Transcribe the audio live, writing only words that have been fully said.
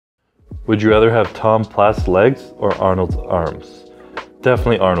Would you rather have Tom Plath's legs or Arnold's arms?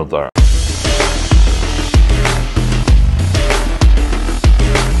 Definitely Arnold's arms.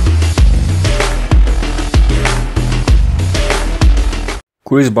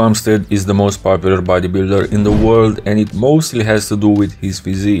 Chris Bumstead is the most popular bodybuilder in the world, and it mostly has to do with his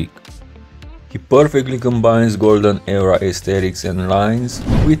physique. He perfectly combines golden era aesthetics and lines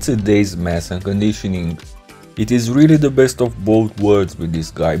with today's mass and conditioning. It is really the best of both worlds with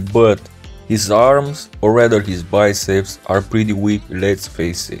this guy, but his arms, or rather his biceps, are pretty weak, let's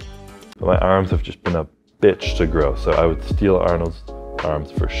face it. My arms have just been a bitch to grow, so I would steal Arnold's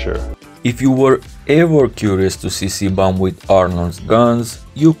arms for sure. If you were ever curious to see C-Bum with Arnold's guns,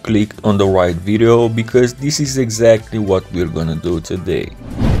 you clicked on the right video, because this is exactly what we're gonna do today.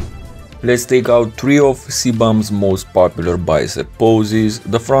 Let's take out 3 of C-Bum's most popular bicep poses: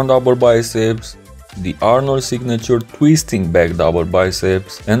 the front double biceps, the Arnold signature twisting back double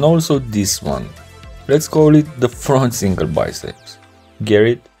biceps, and also this one. Let's call it the front single biceps. Get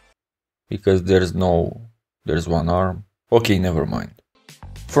it? Because there's one arm. Okay, never mind.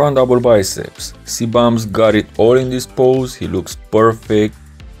 Front double biceps. C-Bum's got it all in this pose. He looks perfect.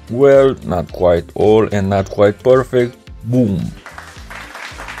 Well, not quite all and not quite perfect. Boom.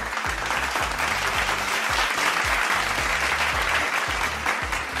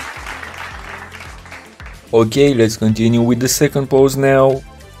 Okay, let's continue with the second pose now.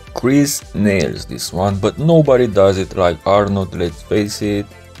 Chris nails this one, but nobody does it like Arnold, let's face it.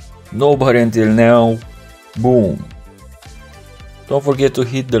 Nobody until now. Boom. Don't forget to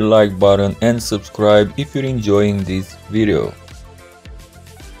hit the like button and subscribe if you're enjoying this video.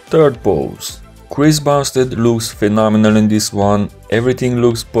 Third pose. Chris Bumstead looks phenomenal in this one. Everything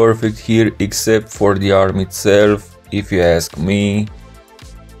looks perfect here except for the arm itself, if you ask me.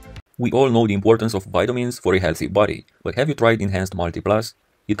 We all know the importance of vitamins for a healthy body, but have you tried Enhanced Multi Plus?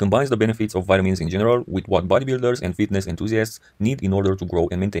 It combines the benefits of vitamins in general with what bodybuilders and fitness enthusiasts need in order to grow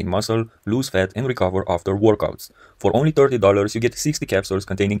and maintain muscle, lose fat, and recover after workouts. For only $30, you get 60 capsules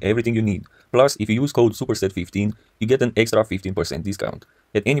containing everything you need. Plus, if you use code SUPERSET15, you get an extra 15% discount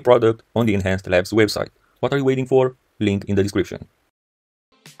at any product on the Enhanced Labs website. What are you waiting for? Link in the description.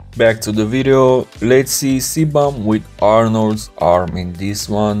 Back to the video. Let's see C-Bum with Arnold's arm in this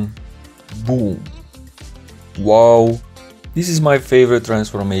one. Boom. Wow. This is my favorite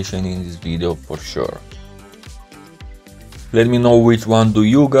transformation in this video for sure. Let me know which one do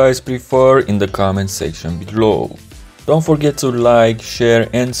you guys prefer in the comment section below. Don't forget to like, share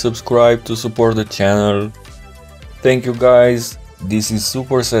and subscribe to support the channel. Thank you guys. This is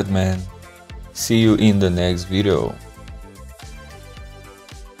Superset Man. See you in the next video.